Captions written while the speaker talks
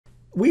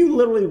We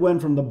literally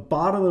went from the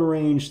bottom of the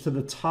range to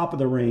the top of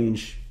the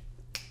range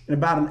in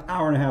about an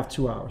hour and a half,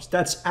 2 hours.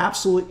 That's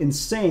absolutely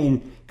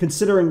insane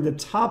considering the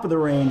top of the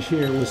range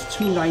here was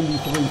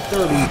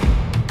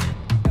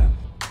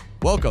 293.30.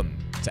 Welcome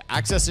to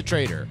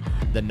AccessATrader,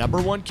 the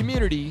 #1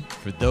 community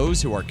for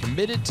those who are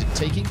committed to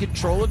taking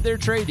control of their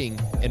trading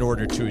in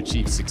order to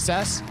achieve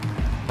success,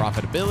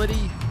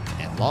 profitability,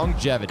 and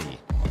longevity.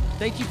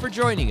 Thank you for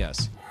joining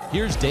us.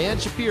 Here's Dan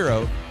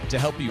Shapiro to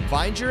help you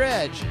find your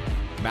edge,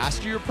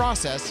 master your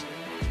process,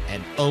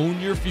 and own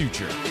your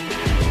future.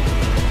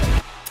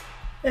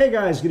 Hey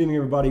guys, good evening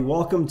everybody.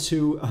 Welcome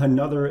to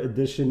another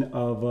edition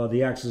of the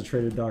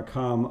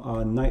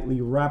AccessATrader.com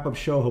nightly wrap-up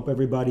show. Hope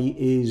everybody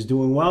is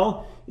doing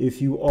well. If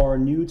you are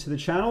new to the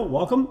channel,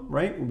 welcome,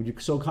 right? Would you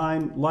be so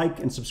kind, like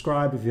and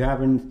subscribe if you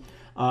haven't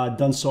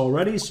done so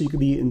already, so you can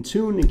be in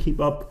tune and keep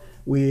up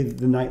with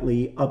the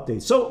nightly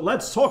update. So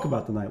let's talk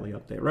about the nightly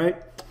update,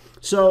 right?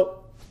 So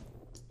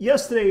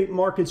yesterday,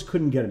 markets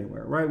couldn't get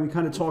anywhere, right? We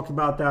kind of talked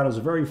about that. It was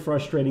a very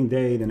frustrating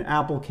day. Then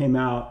Apple came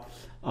out.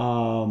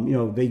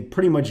 They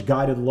pretty much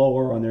guided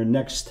lower on their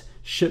next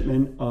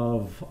shipment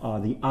of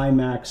the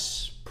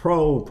iMac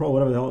Pro,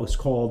 whatever the hell it was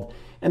called.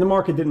 And the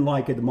market didn't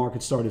like it. The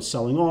market started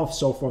selling off,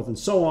 so forth and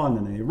so on.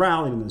 And then they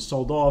rallied and then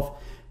sold off.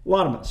 A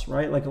lot of mess,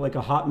 right? Like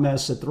a hot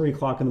mess at 3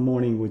 o'clock in the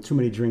morning with too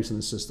many drinks in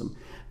the system.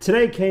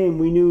 Today came,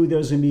 we knew there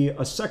was going to be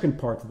a second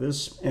part to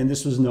this, and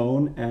this was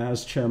known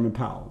as Chairman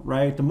Powell,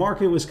 right? The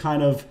market was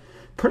kind of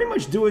pretty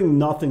much doing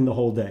nothing the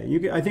whole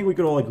day. I think we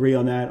could all agree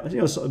on that.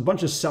 A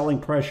bunch of selling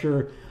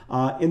pressure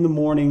in the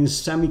mornings,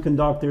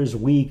 semiconductors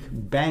weak,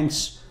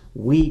 banks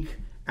weak,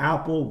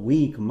 Apple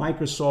weak,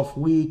 Microsoft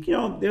weak.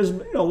 There's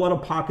a lot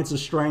of pockets of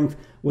strength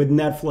with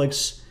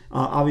Netflix.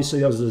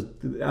 Obviously, that was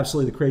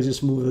absolutely the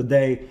craziest move of the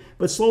day.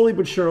 But slowly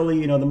but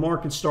surely, the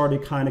market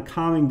started kind of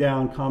calming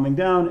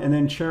down, and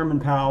then Chairman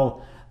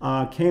Powell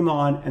came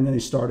on, and then he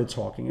started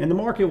talking. And the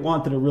market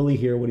wanted to really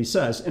hear what he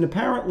says. And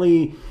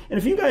apparently, and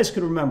if you guys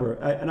could remember,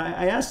 and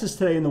I asked this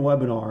today in the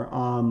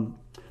webinar,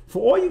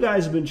 for all you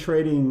guys have been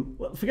trading,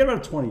 forget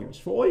about 20 years,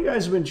 for all you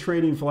guys have been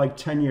trading for like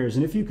 10 years,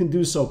 and if you can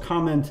do so,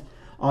 comment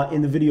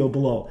in the video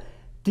below.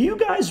 Do you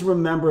guys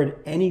remember at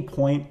any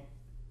point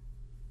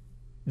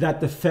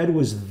that the Fed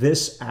was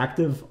this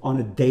active on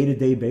a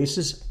day-to-day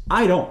basis?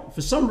 I don't.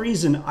 For some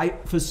reason,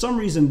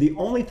 the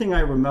only thing I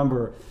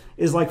remember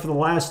is like for the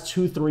last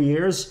 2-3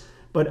 years,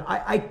 but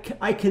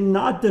I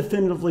cannot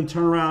definitively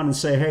turn around and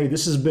say, hey,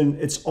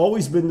 it's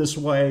always been this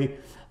way.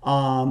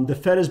 The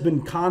Fed has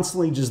been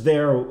constantly just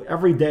there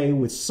every day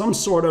with some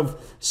sort of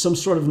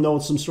note,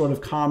 some sort of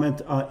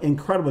comment,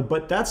 incredibly.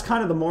 But that's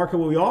kind of the market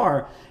where we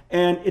are.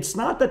 And it's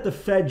not that the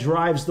Fed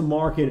drives the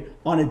market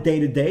on a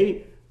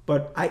day-to-day,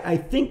 but I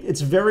think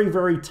it's very,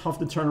 very tough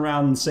to turn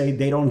around and say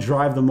they don't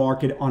drive the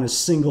market on a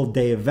single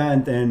day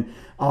event. And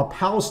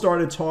Powell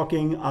started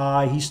talking.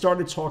 He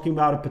started talking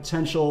about a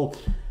potential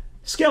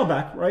scale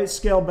back, right?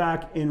 Scale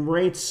back in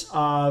rates,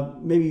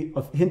 maybe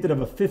hinted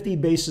of a 50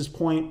 basis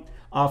point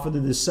for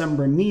the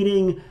December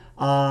meeting.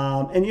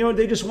 And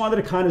they just wanted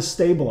to kind of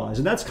stabilize.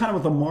 And that's kind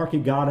of what the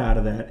market got out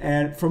of that.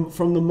 And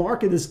from the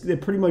market, they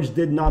pretty much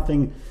did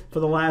nothing for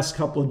the last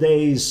couple of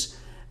days.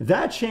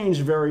 That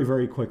changed very,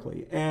 very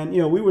quickly. And,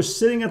 we were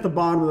sitting at the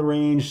bottom of the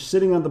range,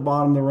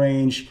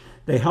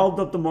 They held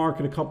up the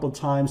market a couple of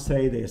times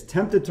today. They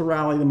attempted to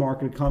rally the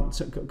market a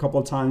couple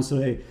of times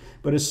today.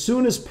 But as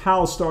soon as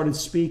Powell started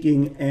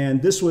speaking,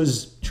 and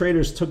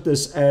traders took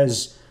this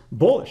as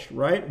bullish,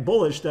 right?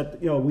 Bullish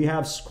that, we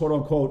have quote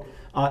unquote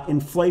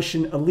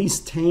inflation at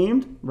least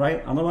tamed,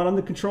 right? I'm not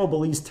under control, but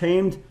at least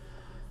tamed.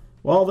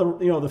 Well,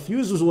 the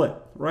fuse was lit,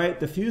 right?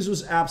 The fuse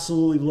was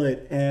absolutely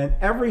lit. And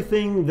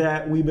everything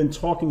that we've been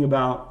talking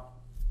about,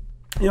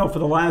 for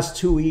the last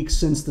 2 weeks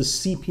since the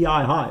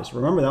CPI highs,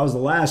 remember that was the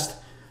last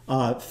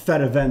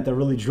Fed event that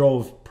really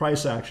drove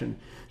price action.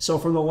 So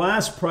from the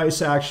last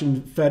price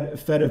action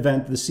Fed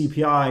event, the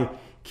CPI,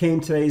 came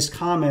today's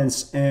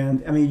comments.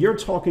 And I mean, you're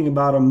talking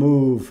about a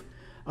move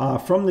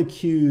from the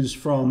Qs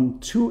from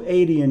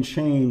 280 and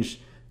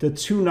change to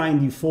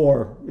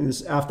 294 in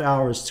this after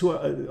hours,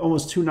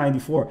 almost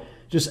 294.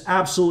 Just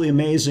absolutely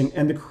amazing.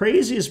 And the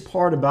craziest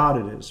part about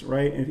it is,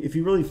 right, if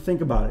you really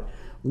think about it,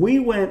 we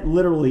went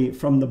literally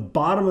from the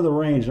bottom of the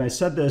range, and I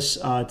said this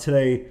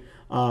today,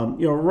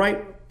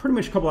 right pretty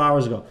much a couple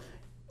hours ago.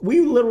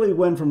 We literally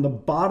went from the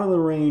bottom of the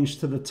range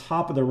to the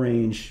top of the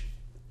range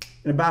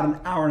in about an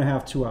hour and a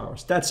half, 2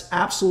 hours. That's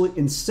absolutely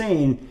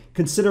insane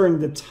considering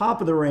the top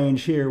of the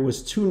range here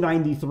was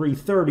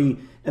 293.30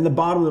 and the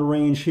bottom of the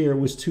range here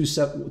was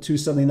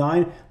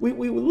 279.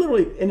 We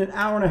literally in an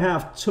hour and a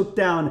half took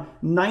down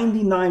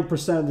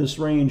 99% of this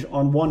range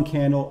on one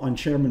candle on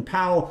Chairman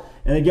Powell.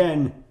 And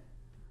again,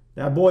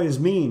 that boy is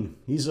mean.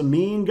 He's a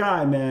mean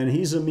guy, man.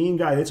 He's a mean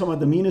guy. They talk about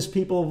the meanest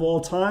people of all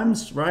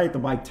times, right? The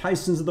Mike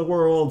Tysons of the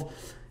world.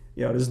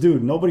 This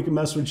dude, nobody can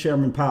mess with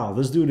Chairman Powell.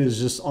 This dude is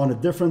just on a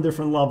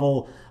different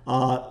level.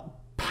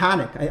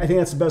 Panic. I think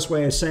that's the best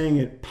way of saying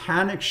it.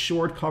 Panic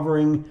short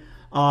covering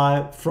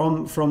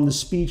from the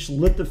speech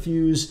lit the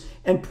fuse,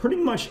 and pretty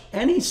much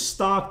any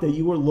stock that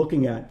you were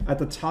looking at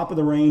the top of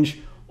the range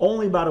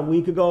only about a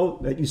week ago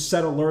that you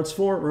set alerts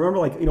for. Remember,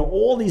 like, you know,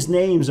 all these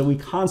names that we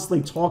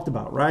constantly talked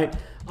about, right?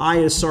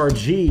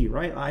 ISRG,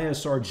 right?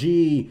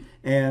 ISRG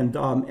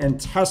and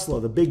Tesla,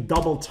 the big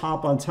double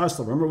top on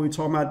Tesla. Remember we were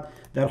talking about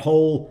that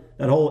whole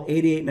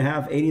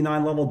 88.5,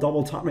 89 level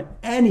double top,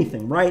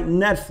 anything, right?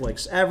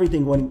 Netflix,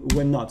 everything went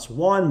nuts,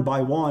 one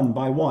by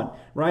one,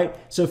 right?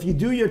 So if you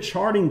do your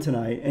charting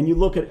tonight and you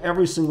look at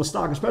every single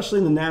stock, especially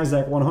in the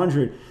NASDAQ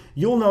 100,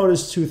 you'll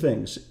notice two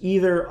things.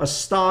 Either a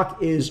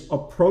stock is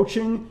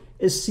approaching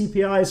its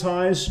CPI's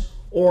highs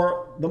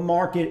or the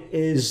market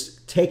is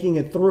taking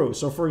it through.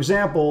 So for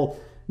example,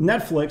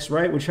 Netflix,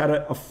 right, which had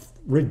a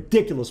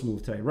ridiculous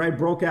move today, right?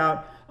 Broke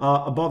out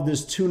above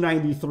this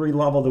 293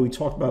 level that we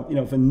talked about, you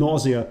know, for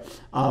nausea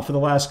for the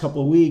last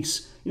couple of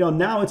weeks. You know,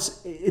 now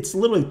it's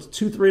literally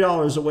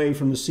 $2-3 away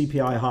from the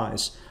CPI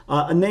highs.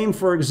 A name,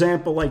 for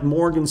example, like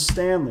Morgan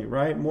Stanley,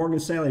 right? Morgan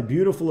Stanley,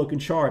 beautiful looking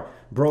chart,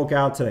 broke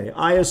out today.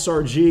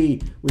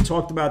 ISRG, we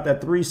talked about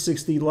that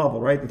 360 level,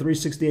 right? The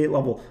 368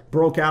 level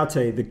broke out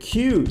today. The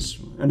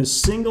Qs and a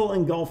single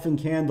engulfing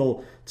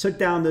candle took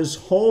down this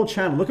whole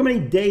channel. Look how many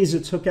days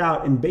it took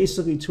out in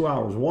basically 2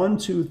 hours. 1,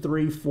 2,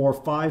 3, 4,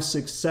 5,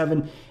 6,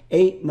 7,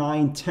 8,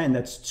 9, 10.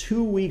 That's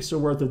 2 weeks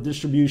worth of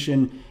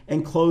distribution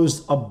and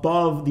closed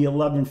above the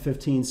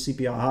 11.15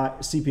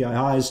 CPI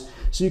highs.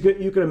 So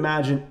you could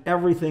imagine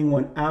everything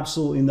went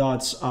absolutely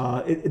nuts.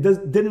 It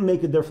didn't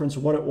make a difference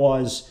what it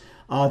was.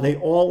 They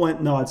all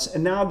went nuts.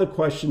 And now the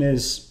question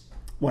is,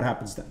 what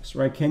happens next,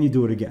 right? Can you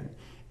do it again?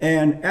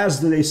 And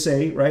as they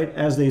say, right,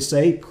 as they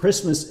say,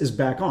 Christmas is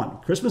back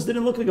on. Christmas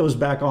didn't look like it was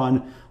back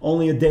on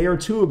only a day or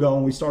two ago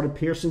when we started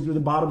piercing through the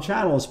bottom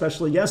channel,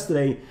 especially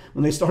yesterday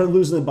when they started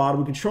losing the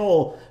bottom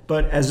control.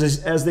 But as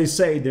they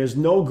say, there's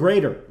no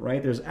greater,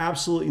 right? There's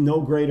absolutely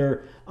no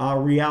greater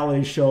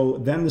reality show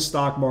than the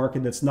stock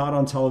market that's not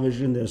on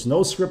television. There's no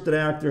scripted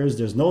actors.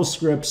 There's no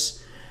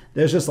scripts.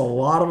 There's just a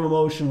lot of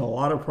emotion, a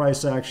lot of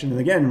price action. And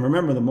again,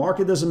 remember, the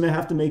market doesn't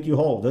have to make you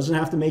whole. It doesn't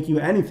have to make you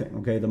anything,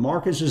 okay? The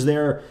market's just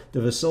there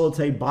to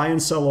facilitate buy and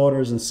sell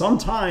orders. And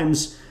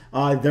sometimes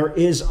there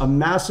is a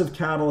massive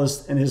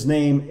catalyst, and his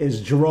name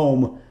is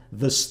Jerome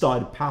the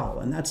Stud Powell.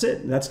 And that's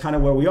it. That's kind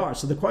of where we are.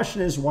 So the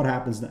question is, what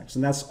happens next?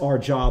 And that's our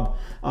job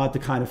to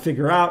kind of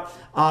figure out.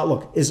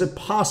 Look, is it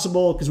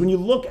possible? Because when you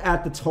look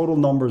at the total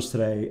numbers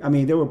today, I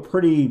mean, they were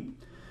pretty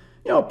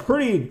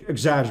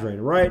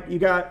exaggerated, right? You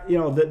got,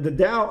 the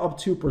Dow up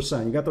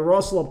 2%. You got the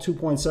Russell up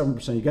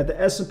 2.7%. You got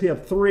the S&P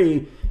up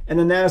 3%. And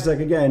the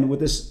NASDAQ, again, with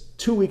this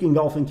 2-week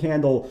engulfing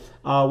candle,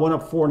 went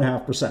up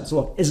 4.5%. So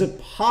look, is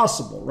it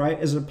possible,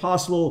 right? Is it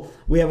possible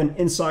we have an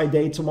inside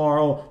day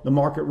tomorrow, the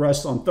market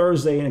rests on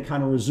Thursday, and it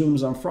kind of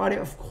resumes on Friday?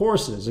 Of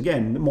course it is.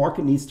 Again, the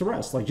market needs to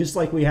rest. Just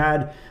like we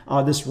had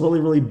this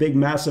really big,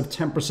 massive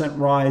 10%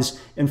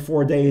 rise in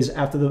 4 days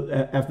after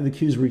the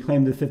Qs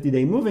reclaimed the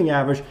 50-day moving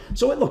average.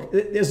 So look,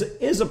 there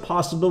is a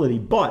possibility,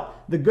 but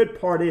the good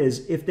part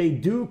is if they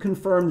do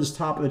confirm this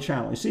top of the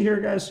channel, you see here,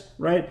 guys,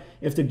 right?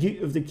 If the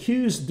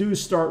Qs do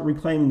start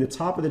reclaiming the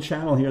top of the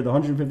channel here, the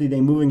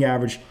 150-day moving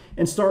average,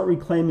 and start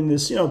reclaiming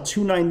this,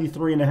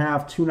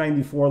 293.5,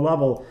 294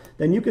 level,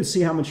 then you can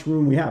see how much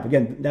room we have.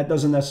 Again, that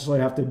doesn't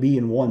necessarily have to be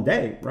in 1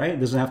 day, right? It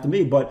doesn't have to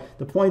be, but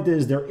the point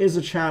is there is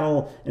a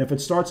channel, and if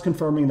it starts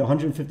confirming the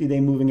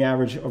 150-day moving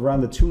average around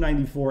the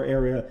 294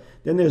 area,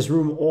 then there's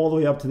room all the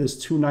way up to this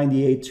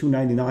 298,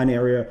 299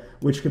 area,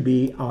 which could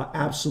be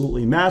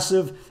absolutely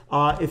massive.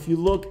 If you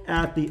look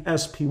at the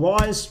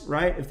SPYs,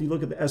 right? If you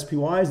look at the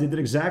SPYs, they did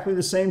exactly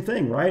the same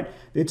thing, right?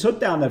 They took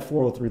down that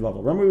 403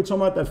 level. Remember we were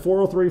talking about that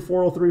 403,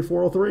 403,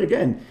 403?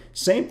 Again,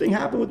 same thing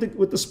happened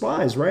with the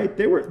SPYs, right?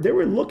 They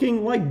were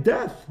looking like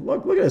death.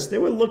 Look at this. They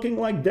were looking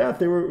like death.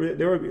 They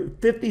were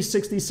 50,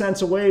 60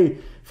 cents away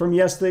from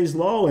yesterday's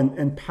low,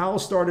 and Powell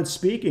started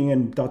speaking,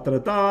 and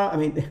I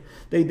mean,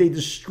 they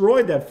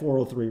destroyed that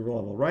 403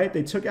 level, right?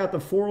 They took out the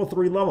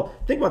 403 level.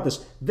 Think about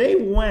this. They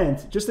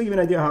went, just to give you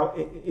an idea how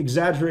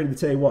exaggerated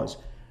today was.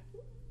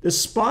 The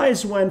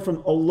SPYs went from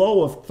a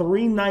low of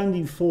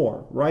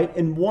 394, right,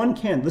 in one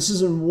candle. This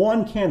is in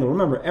one candle.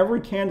 Remember, every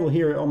candle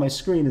here on my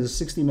screen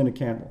is a 60-minute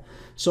candle.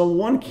 So in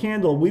one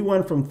candle, we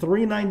went from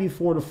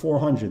 394 to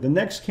 400. The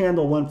next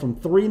candle went from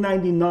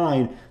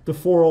 399 to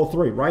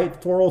 403,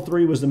 right?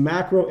 403 was the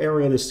macro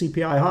area of the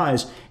CPI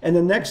highs. And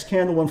the next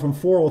candle went from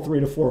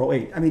 403 to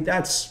 408. I mean,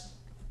 that's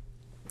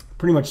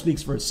pretty much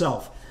speaks for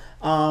itself.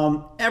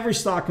 Every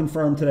stock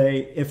confirmed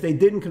today. If they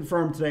didn't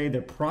confirm today,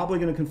 they're probably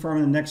going to confirm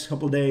in the next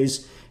couple of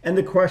days. And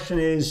the question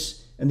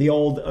is, and the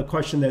old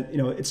question that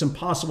it's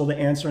impossible to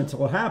answer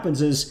until it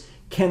happens is,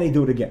 can they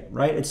do it again?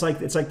 Right? It's like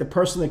the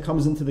person that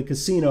comes into the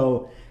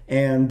casino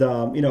and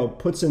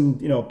puts in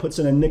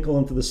a nickel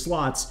into the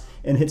slots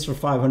and hits for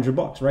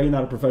 $500, right? You're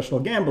not a professional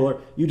gambler.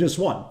 You just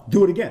won.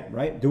 Do it again,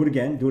 right? Do it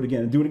again, do it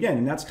again, and do it again.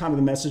 And that's kind of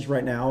the message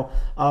right now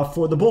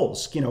for the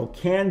bulls.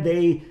 Can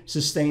they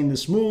sustain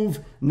this move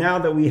now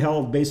that we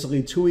held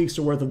basically 2 weeks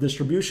worth of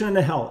distribution? And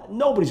the hell,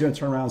 nobody's going to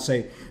turn around and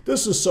say,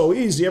 this is so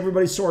easy.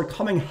 Everybody saw it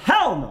coming.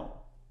 Hell no.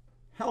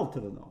 Hell to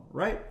the no,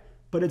 right?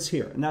 but it's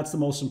here, and that's the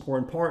most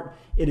important part.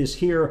 It is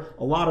here.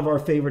 A lot of our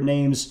favorite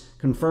names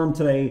confirmed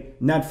today.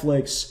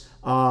 Netflix.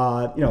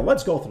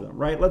 Let's go through them,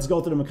 right? Let's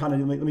go through them and kind of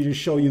let me just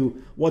show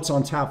you what's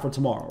on tap for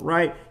tomorrow,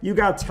 right? You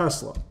got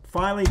Tesla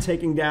finally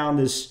taking down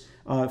this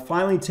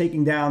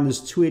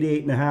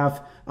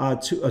 288.5,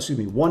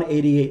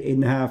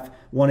 188.5,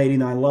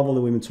 189 level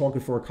that we've been talking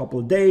for a couple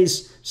of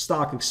days.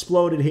 Stock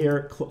exploded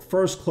here.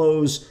 First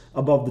close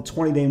above the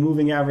 20-day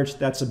moving average.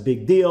 That's a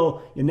big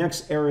deal. Your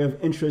next area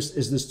of interest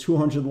is this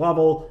 200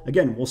 level.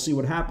 Again, we'll see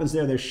what happens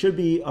there. There should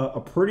be a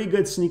pretty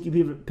good sneaky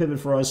pivot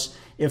for us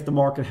if the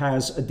market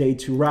has a day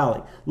 2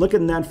 rally. Look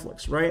at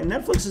Netflix, right? And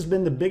Netflix has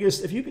been the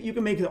biggest. If you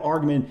can make the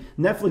argument,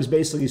 Netflix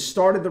basically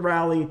started the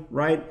rally,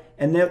 right?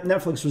 And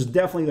Netflix was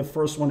definitely the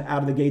first one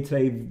out of the gate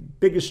today.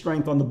 Biggest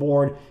strength on the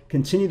board.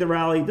 Continue the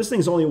rally. This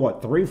thing's only,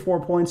 what,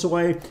 3-4 points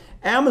away?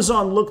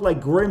 Amazon looked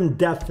like grim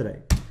death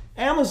today.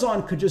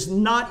 Amazon could just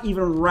not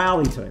even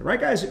rally today, right,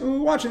 guys? We're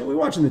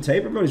watching the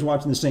tape. Everybody's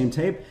watching the same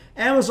tape.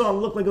 Amazon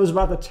looked like it was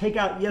about to take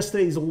out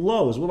yesterday's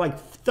lows. We're like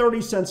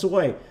 30 cents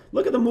away.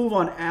 Look at the move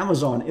on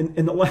Amazon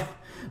look at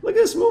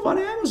this move on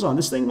Amazon.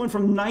 This thing went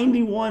from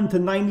 91 to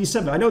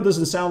 97. I know it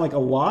doesn't sound like a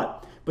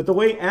lot, but the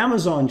way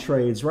Amazon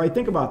trades, right?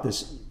 Think about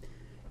this.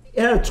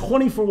 It had a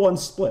 20-for-1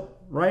 split,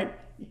 right?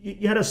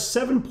 You had a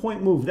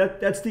 7-point move.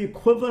 That's the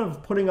equivalent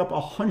of putting up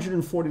a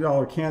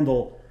 $140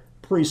 candle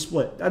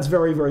pre-split. That's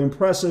very, very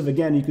impressive.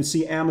 Again, you can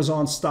see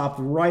Amazon stopped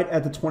right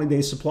at the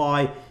 20-day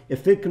supply.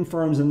 If it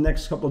confirms in the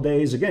next couple of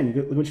days, again,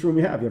 look which room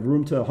you have. You have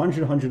room to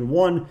 100,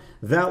 101.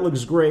 That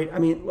looks great. I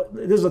mean,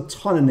 there's a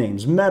ton of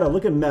names. Meta,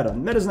 look at Meta.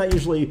 Meta's not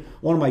usually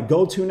one of my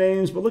go-to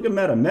names, but look at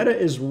Meta. Meta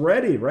is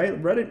ready,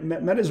 right?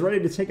 Meta is ready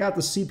to take out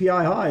the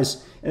CPI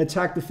highs and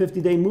attack the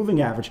 50-day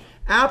moving average.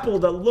 Apple,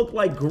 that looked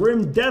like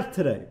grim death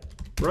today,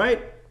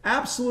 right?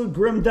 Absolute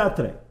grim death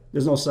today.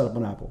 There's no setup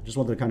on Apple. Just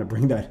wanted to kind of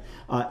bring that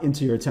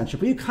into your attention.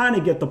 But you kind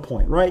of get the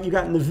point, right? You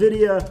got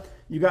NVIDIA.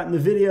 You got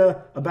NVIDIA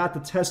about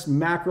to test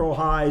macro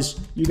highs.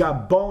 You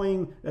got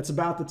Boeing that's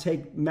about to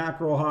take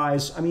macro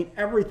highs. I mean,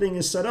 everything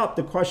is set up.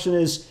 The question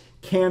is,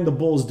 can the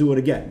bulls do it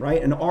again,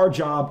 right? And our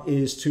job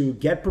is to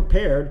get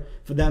prepared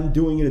for them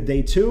doing it at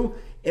day 2.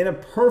 In a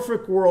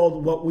perfect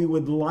world, what we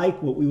would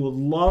like, what we would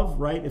love,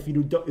 right? If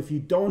you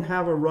don't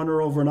have a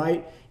runner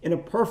overnight, in a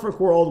perfect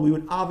world, we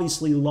would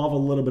obviously love a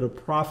little bit of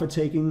profit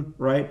taking,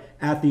 right,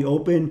 at the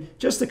open,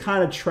 just to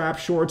kind of trap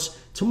shorts.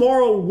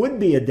 Tomorrow would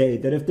be a day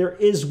that if there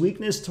is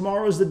weakness,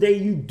 tomorrow is the day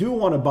you do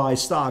want to buy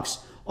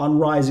stocks on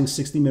rising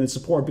 60-minute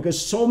support, because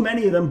so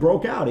many of them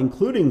broke out,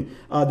 including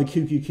the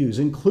QQQs,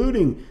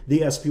 including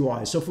the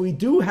SPYs. So if we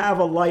do have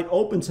a light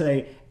open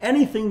today,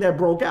 anything that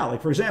broke out,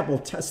 like for example,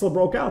 Tesla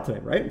broke out today,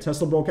 right?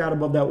 Tesla broke out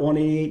above that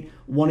 188,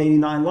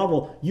 189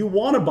 level. You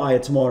want to buy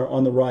it tomorrow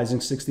on the rising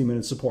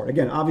 60-minute support.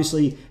 Again,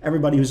 obviously,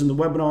 everybody who's in the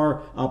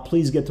webinar,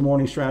 please get to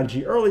Morning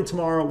Strategy early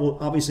tomorrow. We'll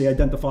obviously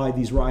identify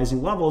these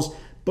rising levels.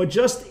 But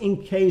just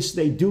in case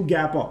they do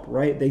gap up,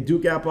 right? They do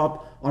gap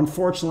up.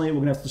 Unfortunately,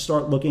 we're going to have to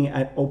start looking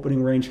at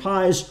opening range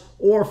highs,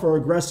 or for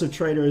aggressive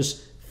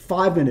traders,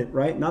 5-minute,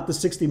 right? Not the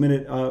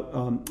 60-minute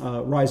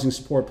rising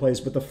support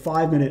plays, but the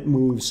 5-minute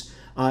moves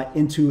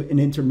into an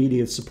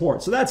intermediate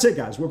support. So that's it,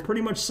 guys. We're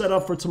pretty much set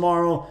up for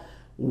tomorrow.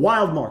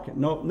 Wild market.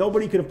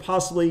 Nobody could have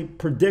possibly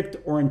predict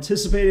or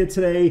anticipated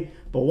today.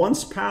 But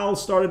once Powell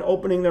started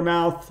opening their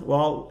mouth,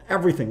 well,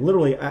 everything,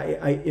 literally,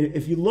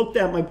 if you looked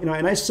at my,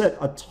 and I set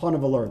a ton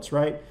of alerts,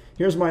 right?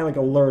 Here's my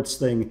alerts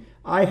thing.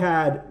 I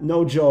had,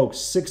 no joke,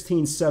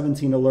 16,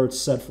 17 alerts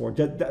set for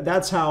it.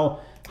 That's how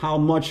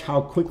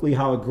quickly,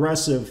 how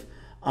aggressive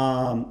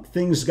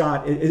things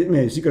got. I mean,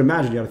 as you can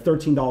imagine, you had a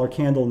 $13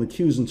 candle in the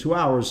Qs in 2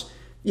 hours.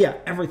 Yeah,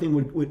 everything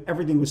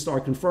would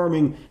start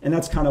confirming, and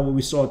that's kind of what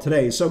we saw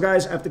today. So,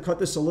 guys, I have to cut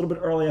this a little bit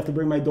early. I have to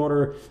bring my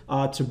daughter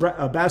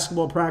to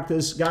basketball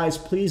practice. Guys,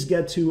 please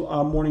get to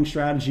Morning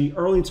Strategy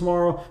early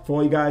tomorrow for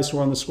all you guys who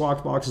are on the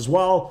Squawk Box as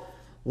well.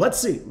 Let's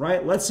see,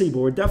 right? Let's see. But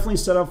we're definitely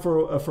set up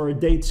for a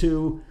day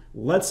 2.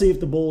 Let's see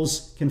if the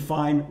bulls can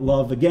find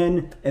love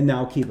again and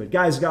now keep it.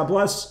 Guys, God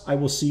bless. I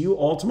will see you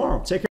all tomorrow.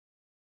 Take care.